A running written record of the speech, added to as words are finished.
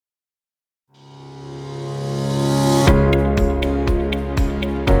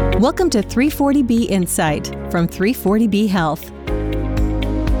Welcome to 340B Insight from 340B Health.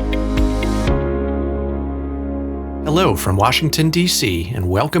 Hello from Washington, D.C., and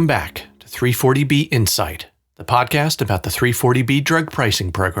welcome back to 340B Insight, the podcast about the 340B drug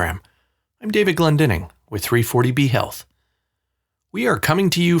pricing program. I'm David Glendinning with 340B Health. We are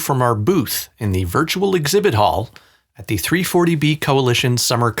coming to you from our booth in the virtual exhibit hall at the 340B Coalition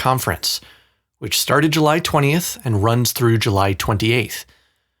Summer Conference, which started July 20th and runs through July 28th.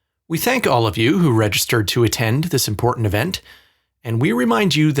 We thank all of you who registered to attend this important event, and we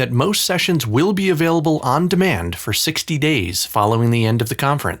remind you that most sessions will be available on demand for 60 days following the end of the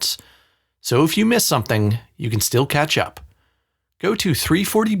conference. So if you miss something, you can still catch up. Go to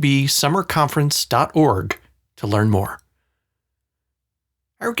 340bsummerconference.org to learn more.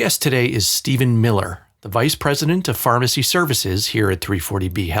 Our guest today is Stephen Miller, the Vice President of Pharmacy Services here at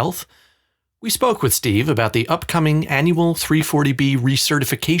 340B Health. We spoke with Steve about the upcoming annual 340B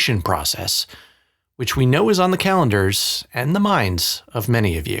recertification process, which we know is on the calendars and the minds of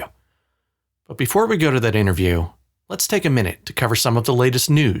many of you. But before we go to that interview, let's take a minute to cover some of the latest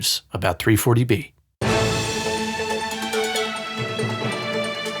news about 340B.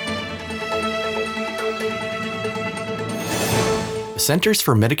 The Centers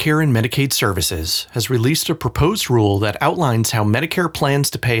for Medicare and Medicaid Services has released a proposed rule that outlines how Medicare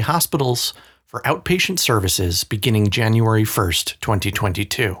plans to pay hospitals for outpatient services beginning January 1st,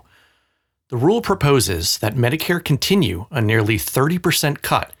 2022. The rule proposes that Medicare continue a nearly 30%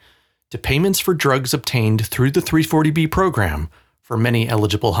 cut to payments for drugs obtained through the 340B program for many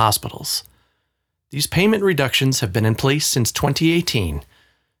eligible hospitals. These payment reductions have been in place since 2018,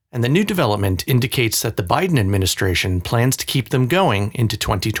 and the new development indicates that the Biden administration plans to keep them going into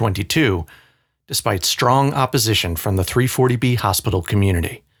 2022, despite strong opposition from the 340B hospital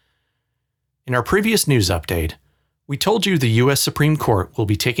community. In our previous news update, we told you the U.S. Supreme Court will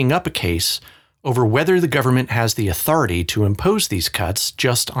be taking up a case over whether the government has the authority to impose these cuts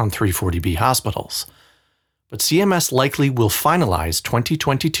just on 340B hospitals. But CMS likely will finalize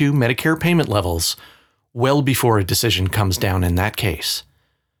 2022 Medicare payment levels well before a decision comes down in that case.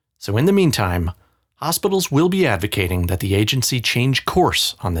 So in the meantime, hospitals will be advocating that the agency change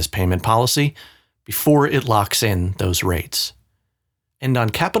course on this payment policy before it locks in those rates. And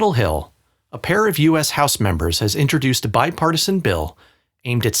on Capitol Hill, a pair of U.S. House members has introduced a bipartisan bill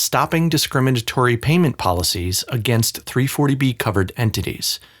aimed at stopping discriminatory payment policies against 340B-covered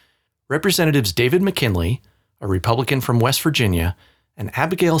entities. Representatives David McKinley, a Republican from West Virginia, and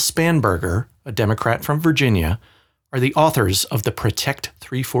Abigail Spanberger, a Democrat from Virginia, are the authors of the Protect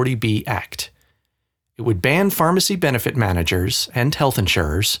 340B Act. It would ban pharmacy benefit managers and health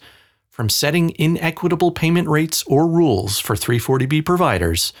insurers from setting inequitable payment rates or rules for 340B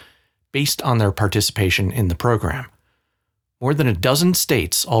providers based on their participation in the program. More than a dozen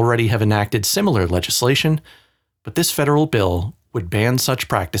states already have enacted similar legislation, but this federal bill would ban such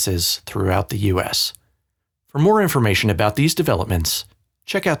practices throughout the U.S. For more information about these developments,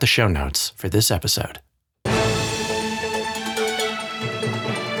 check out the show notes for this episode.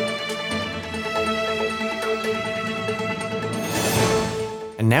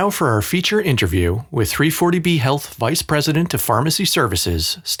 And now for our feature interview with 340B Health Vice President of Pharmacy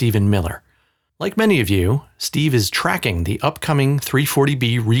Services, Stephen Miller. Like many of you, Steve is tracking the upcoming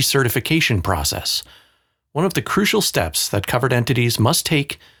 340B recertification process, one of the crucial steps that covered entities must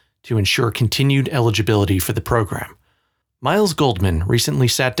take to ensure continued eligibility for the program. Miles Goldman recently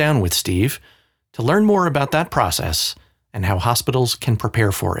sat down with Steve to learn more about that process and how hospitals can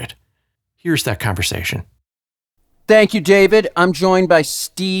prepare for it. Here's that conversation. Thank you, David. I'm joined by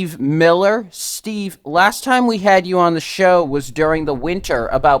Steve Miller. Steve, last time we had you on the show was during the winter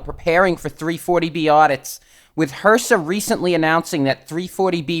about preparing for 340B audits, with HRSA recently announcing that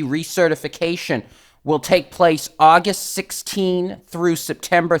 340B recertification will take place August 16 through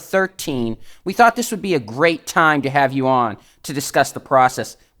September 13. We thought this would be a great time to have you on to discuss the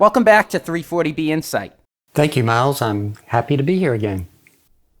process. Welcome back to 340B Insight. Thank you, Miles. I'm happy to be here again.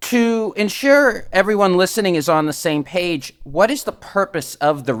 To ensure everyone listening is on the same page, what is the purpose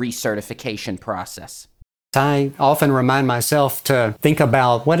of the recertification process? I often remind myself to think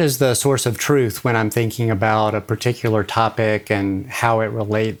about what is the source of truth when I'm thinking about a particular topic and how it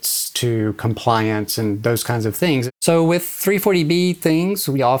relates to compliance and those kinds of things. So with 340B things,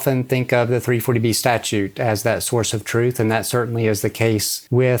 we often think of the 340B statute as that source of truth, and that certainly is the case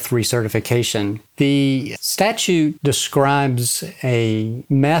with recertification. The statute describes a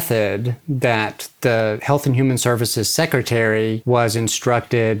method that the Health and Human Services Secretary was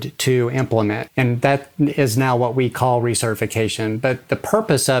instructed to implement, and that is now what we call recertification. But the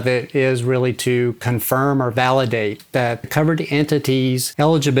purpose of it is really to confirm or validate that covered entities'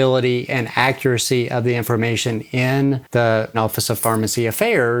 eligibility and accuracy of the information in the Office of Pharmacy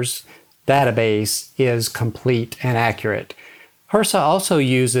Affairs database is complete and accurate. HRSA also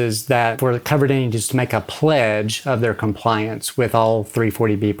uses that for covered entities to make a pledge of their compliance with all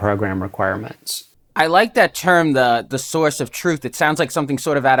 340B program requirements. I like that term, the source of truth. It sounds like something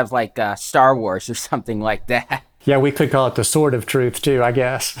sort of out of like Star Wars or something like that. Yeah, we could call it the sword of truth too, I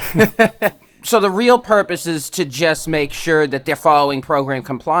guess. So the real purpose is to just make sure that they're following program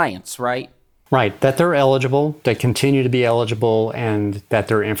compliance, right? Right, that they're eligible, they continue to be eligible, and that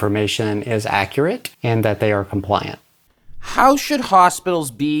their information is accurate and that they are compliant. How should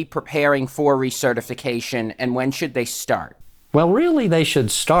hospitals be preparing for recertification, and when should they start? Well, really, they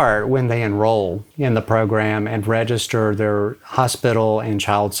should start when they enroll in the program and register their hospital and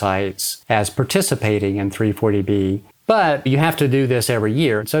child sites as participating in 340B. But you have to do this every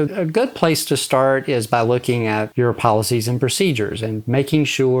year. So a good place to start is by looking at your policies and procedures and making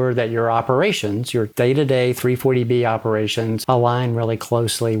sure that your operations, your day-to-day 340B operations, align really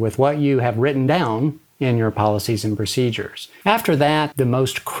closely with what you have written down in your policies and procedures. After that, the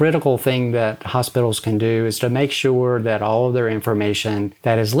most critical thing that hospitals can do is to make sure that all of their information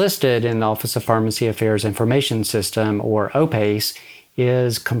that is listed in the Office of Pharmacy Affairs Information System, or OPACE,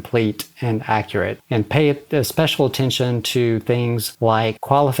 is complete and accurate. And pay special attention to things like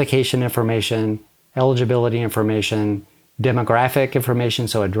qualification information, eligibility information, demographic information,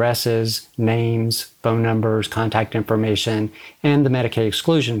 so addresses, names, phone numbers, contact information, and the Medicaid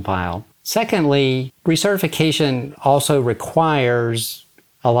exclusion file. Secondly, recertification also requires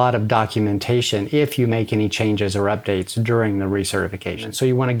a lot of documentation if you make any changes or updates during the recertification. So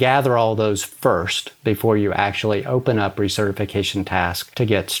you want to gather all those first before you actually open up recertification task to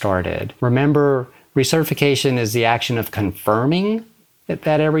get started. Remember, recertification is the action of confirming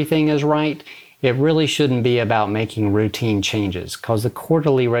that everything is right. It really shouldn't be about making routine changes, because the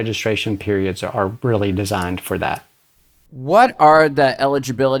quarterly registration periods are really designed for that. What are the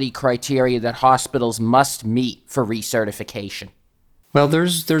eligibility criteria that hospitals must meet for recertification? Well,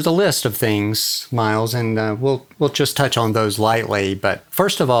 there's a list of things, Miles, and we'll just touch on those lightly. But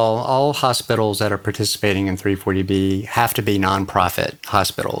first of all hospitals that are participating in 340B have to be nonprofit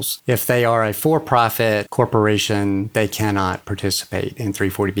hospitals. If they are a for-profit corporation, they cannot participate in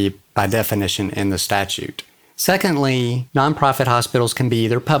 340B by definition in the statute. Secondly, nonprofit hospitals can be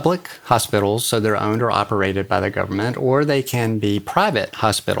either public hospitals, so they're owned or operated by the government, or they can be private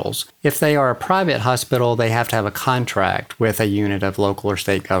hospitals. If they are a private hospital, they have to have a contract with a unit of local or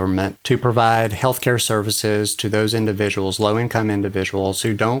state government to provide healthcare services to those individuals, low-income individuals,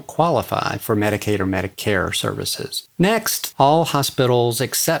 who don't qualify for Medicaid or Medicare services. Next, all hospitals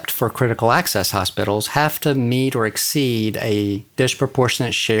except for critical access hospitals have to meet or exceed a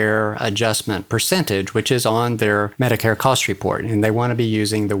disproportionate share adjustment percentage, which is on their Medicare cost report, and they want to be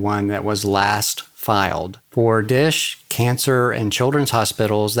using the one that was last filed. For DSH, cancer, and children's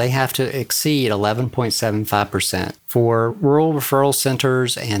hospitals, they have to exceed 11.75%. For rural referral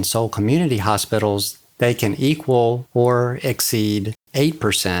centers and sole community hospitals, they can equal or exceed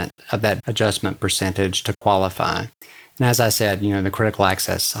 8% of that adjustment percentage to qualify. And as I said, the critical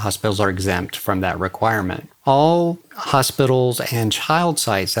access hospitals are exempt from that requirement. All hospitals and child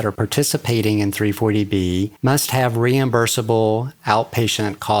sites that are participating in 340B must have reimbursable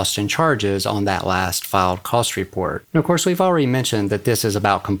outpatient costs and charges on that last filed cost report. And of course, we've already mentioned that this is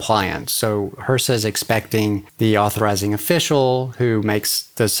about compliance. So HRSA is expecting the authorizing official who makes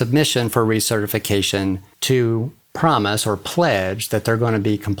the submission for recertification to promise or pledge that they're going to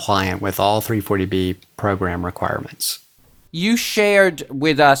be compliant with all 340B program requirements. You shared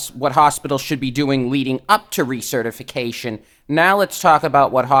with us what hospitals should be doing leading up to recertification. Now let's talk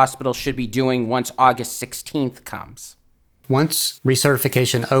about what hospitals should be doing once August 16th comes. Once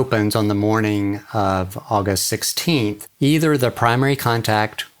recertification opens on the morning of August 16th, either the primary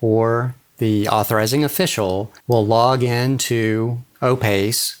contact or the authorizing official will log into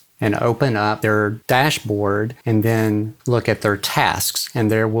OPACE and open up their dashboard and then look at their tasks. And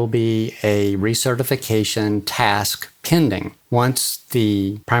there will be a recertification task pending. Once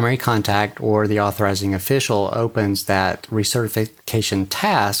the primary contact or the authorizing official opens that recertification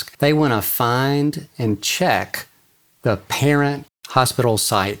task, they want to find and check the parent hospital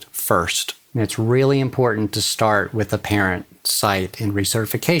site first. And it's really important to start with the parent site in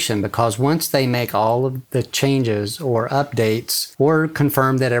recertification, because once they make all of the changes or updates or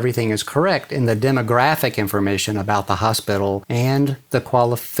confirm that everything is correct in the demographic information about the hospital and the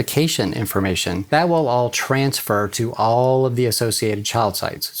qualification information, that will all transfer to all of the associated child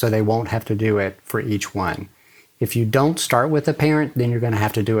sites. So they won't have to do it for each one. If you don't start with a parent, then you're going to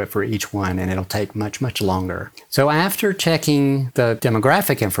have to do it for each one, and it'll take much, much longer. So after checking the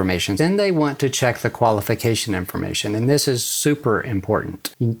demographic information, then they want to check the qualification information, and this is super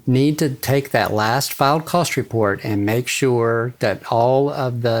important. You need to take that last filed cost report and make sure that all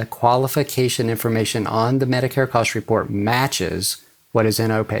of the qualification information on the Medicare cost report matches what is in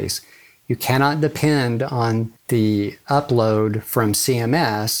OPACE. You cannot depend on the upload from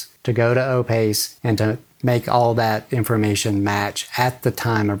CMS to go to OPACE and to make all that information match at the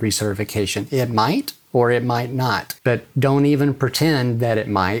time of recertification. It might or it might not, but don't even pretend that it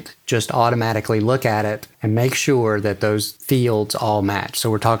might. Just automatically look at it and make sure that those fields all match.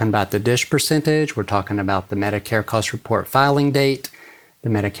 So we're talking about the DISH percentage, we're talking about the Medicare cost report filing date, the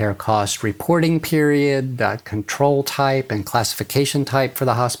Medicare cost reporting period, the control type and classification type for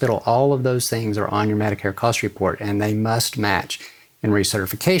the hospital. All of those things are on your Medicare cost report, and they must match in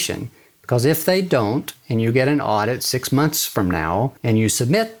recertification. Because if they don't, and you get an audit 6 months from now, and you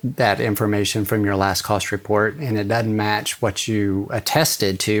submit that information from your last cost report, and it doesn't match what you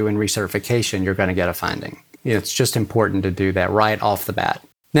attested to in recertification, you're going to get a finding. It's just important to do that right off the bat.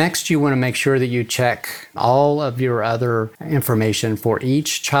 Next, you want to make sure that you check all of your other information for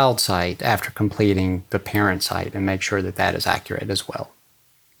each child site after completing the parent site, and make sure that that is accurate as well.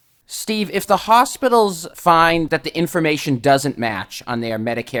 Steve, if the hospitals find that the information doesn't match on their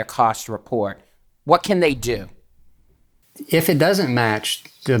Medicare cost report, what can they do? If it doesn't match,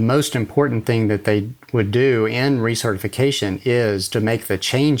 the most important thing that they would do in recertification is to make the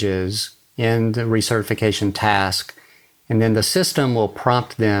changes in the recertification task, and then the system will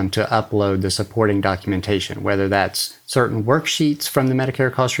prompt them to upload the supporting documentation, whether that's certain worksheets from the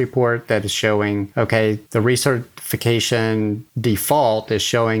Medicare cost report that is showing, okay, the recertification default is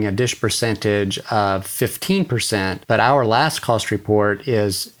showing a DISH percentage of 15%, but our last cost report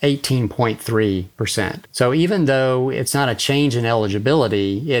is 18.3%. So even though it's not a change in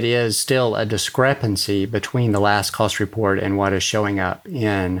eligibility, it is still a discrepancy between the last cost report and what is showing up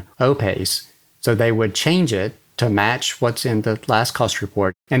in OPACE. So they would change it to match what's in the last cost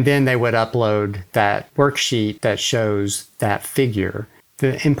report. And then they would upload that worksheet that shows that figure.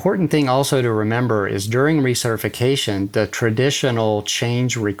 The important thing also to remember is during recertification, the traditional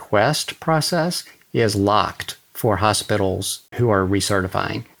change request process is locked for hospitals who are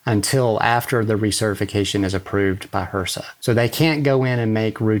recertifying until after the recertification is approved by HRSA. So they can't go in and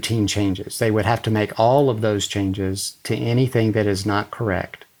make routine changes. They would have to make all of those changes to anything that is not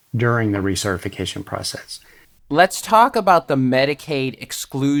correct during the recertification process. Let's talk about the Medicaid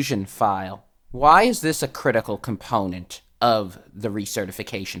exclusion file. Why is this a critical component of the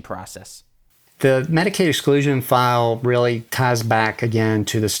recertification process? The Medicaid exclusion file really ties back again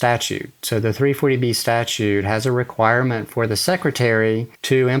to the statute. So the 340B statute has a requirement for the Secretary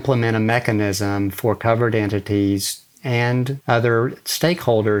to implement a mechanism for covered entities and other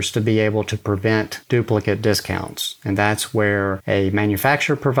stakeholders to be able to prevent duplicate discounts. And that's where a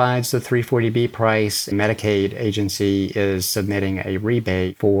manufacturer provides the 340B price. A Medicaid agency is submitting a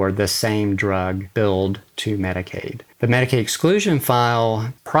rebate for the same drug billed to Medicaid. The Medicaid exclusion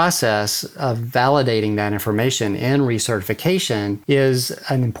file process of validating that information in recertification is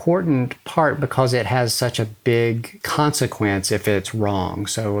an important part because it has such a big consequence if it's wrong.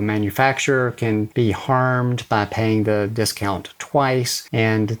 So a manufacturer can be harmed by paying the discount twice,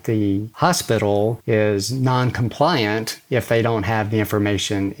 and the hospital is non-compliant if they don't have the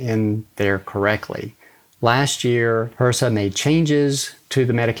information in there correctly. Last year, HRSA made changes to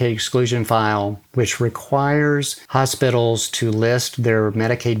the Medicaid exclusion file, which requires hospitals to list their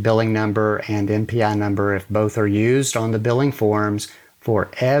Medicaid billing number and NPI number, if both are used on the billing forms,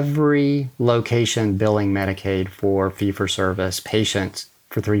 for every location billing Medicaid for fee-for-service patients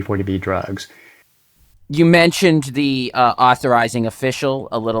for 340B drugs. You mentioned the authorizing official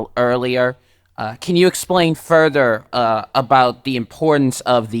a little earlier. Can you explain further about the importance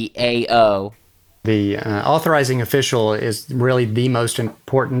of the AO? The authorizing official is really the most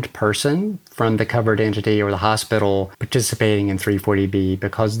important person from the covered entity or the hospital participating in 340B,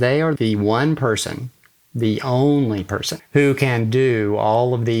 because they are the one person, the only person, who can do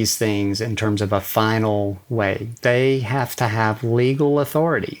all of these things in terms of a final way. They have to have legal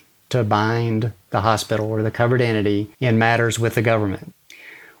authority to bind the hospital or the covered entity in matters with the government.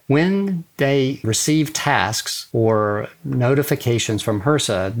 When they receive tasks or notifications from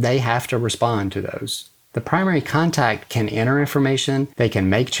HRSA, they have to respond to those. The primary contact can enter information, they can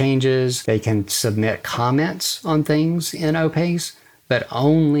make changes, they can submit comments on things in OPACE, but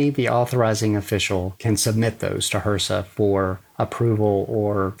only the authorizing official can submit those to HRSA for approval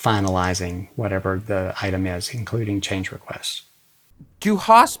or finalizing whatever the item is, including change requests. Do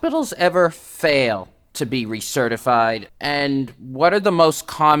hospitals ever fail to be recertified? And what are the most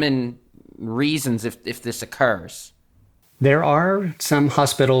common reasons if this occurs? There are some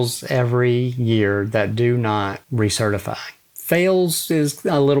hospitals every year that do not recertify. Fails is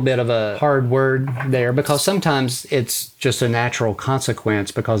a little bit of a hard word there because sometimes it's just a natural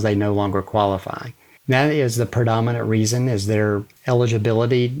consequence because they no longer qualify. That is the predominant reason is their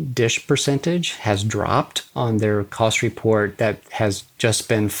eligibility DISH percentage has dropped on their cost report that has just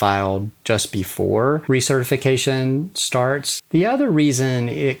been filed just before recertification starts. The other reason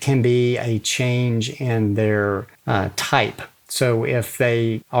it can be a change in their type. So if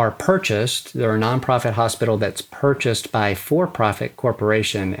they are purchased, they're a nonprofit hospital that's purchased by a for-profit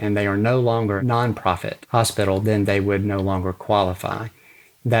corporation and they are no longer a nonprofit hospital, then they would no longer qualify.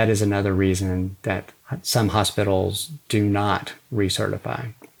 That is another reason that some hospitals do not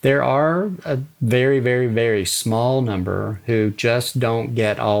recertify. There are a very, very, very small number who just don't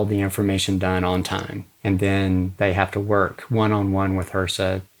get all the information done on time. And then they have to work one-on-one with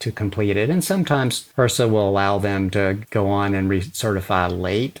HRSA to complete it. And sometimes HRSA will allow them to go on and recertify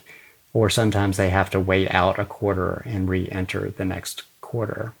late, or sometimes they have to wait out a quarter and re-enter the next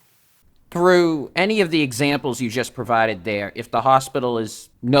quarter. Through any of the examples you just provided there, if the hospital is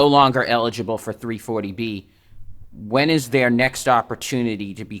no longer eligible for 340B, when is their next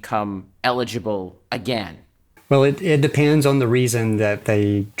opportunity to become eligible again? Well, it depends on the reason that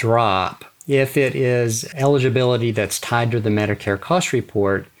they drop. If it is eligibility that's tied to the Medicare cost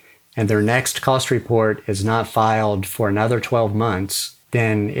report and their next cost report is not filed for another 12 months,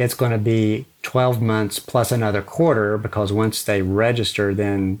 then it's going to be 12 months plus another quarter because once they register,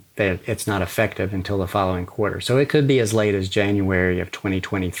 then it's not effective until the following quarter. So it could be as late as January of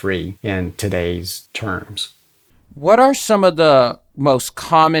 2023 in today's terms. What are some of the most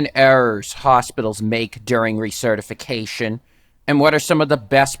common errors hospitals make during recertification, and what are some of the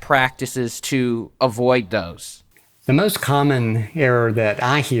best practices to avoid those? The most common error that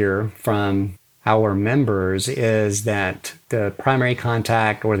I hear from our members is that the primary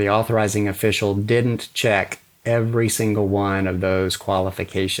contact or the authorizing official didn't check every single one of those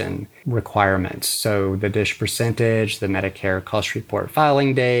qualification requirements. So the DISH percentage, the Medicare cost report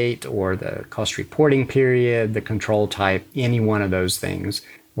filing date, or the cost reporting period, the control type, any one of those things,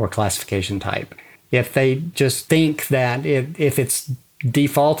 or classification type. If they just think that if it's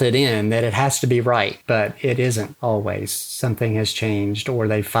defaulted in, that it has to be right, but it isn't always. Something has changed, or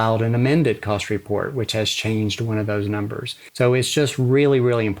they filed an amended cost report, which has changed one of those numbers. So it's just really,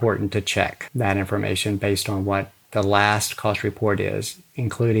 really important to check that information based on what the last cost report is,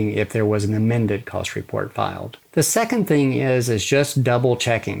 including if there was an amended cost report filed. The second thing is just double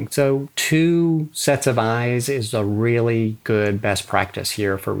checking. So 2 sets of eyes is a really good best practice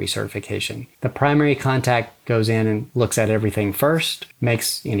here for recertification. The primary contact goes in and looks at everything first,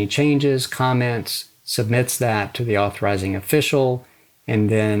 makes any changes, comments, submits that to the authorizing official, and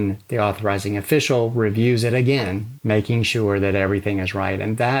then the authorizing official reviews it again, making sure that everything is right.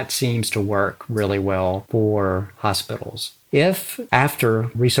 And that seems to work really well for hospitals. If after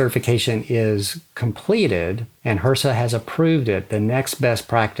recertification is completed and HRSA has approved it, the next best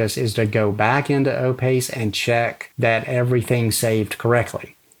practice is to go back into OPACE and check that everything saved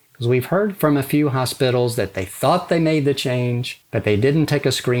correctly. Because we've heard from a few hospitals that they thought they made the change, but they didn't take a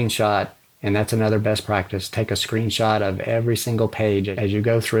screenshot. And that's another best practice. Take a screenshot of every single page as you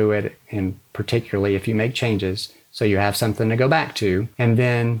go through it, and particularly if you make changes, so you have something to go back to. And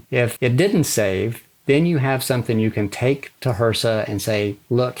then if it didn't save, then you have something you can take to HRSA and say,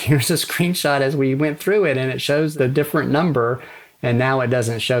 look, here's a screenshot as we went through it, and it shows the different number, and now it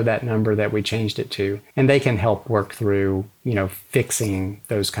doesn't show that number that we changed it to. And they can help work through, fixing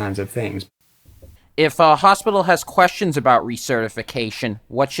those kinds of things. If a hospital has questions about recertification,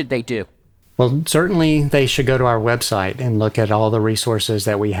 what should they do? Well, certainly they should go to our website and look at all the resources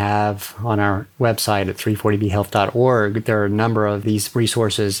that we have on our website at 340bhealth.org. There are a number of these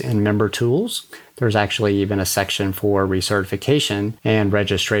resources in member tools. There's actually even a section for recertification and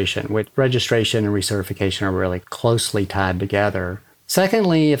registration, which registration and recertification are really closely tied together.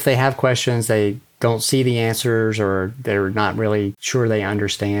 Secondly, if they have questions, they don't see the answers or they're not really sure they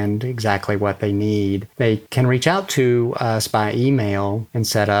understand exactly what they need, they can reach out to us by email and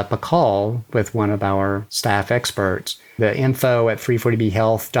set up a call with one of our staff experts. The info at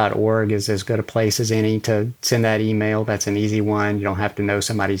 340bhealth.org is as good a place as any to send that email. That's an easy one. You don't have to know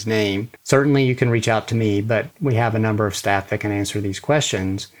somebody's name. Certainly you can reach out to me, but we have a number of staff that can answer these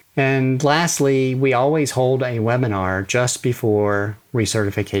questions. And lastly, we always hold a webinar just before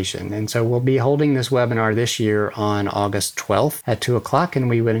recertification. And so we'll be holding this webinar this year on August 12th at 2 o'clock. And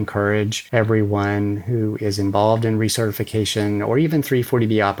we would encourage everyone who is involved in recertification or even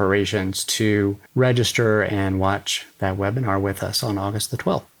 340B operations to register and watch that webinar with us on August the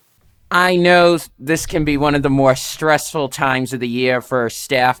 12th. I know this can be one of the more stressful times of the year for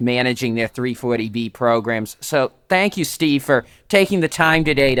staff managing their 340B programs. So thank you, Steve, for taking the time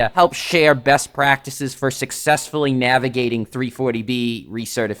today to help share best practices for successfully navigating 340B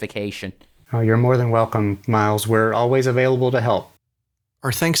recertification. Oh, you're more than welcome, Miles. We're always available to help.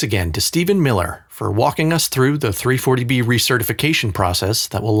 Our thanks again to Stephen Miller for walking us through the 340B recertification process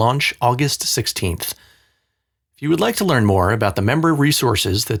that will launch August 16th. If you would like to learn more about the member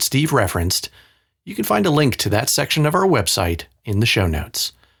resources that Steve referenced, you can find a link to that section of our website in the show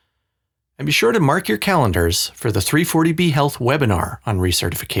notes. And be sure to mark your calendars for the 340B Health webinar on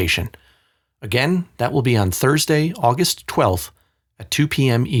recertification. Again, that will be on Thursday, August 12th at 2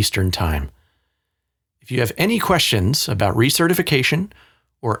 p.m. Eastern Time. If you have any questions about recertification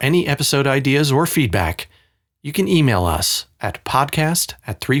or any episode ideas or feedback, you can email us at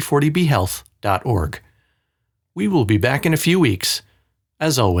podcast@340bhealth.org. We will be back in a few weeks.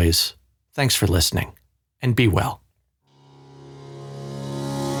 As always, thanks for listening, and be well.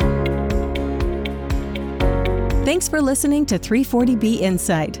 Thanks for listening to 340B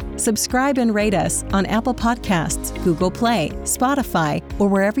Insight. Subscribe and rate us on Apple Podcasts, Google Play, Spotify, or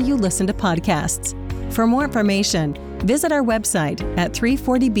wherever you listen to podcasts. For more information, visit our website at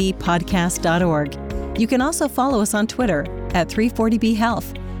 340bpodcast.org. You can also follow us on Twitter at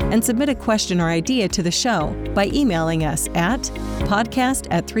 340bhealth and submit a question or idea to the show by emailing us at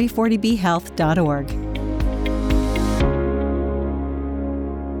podcast@340bhealth.org.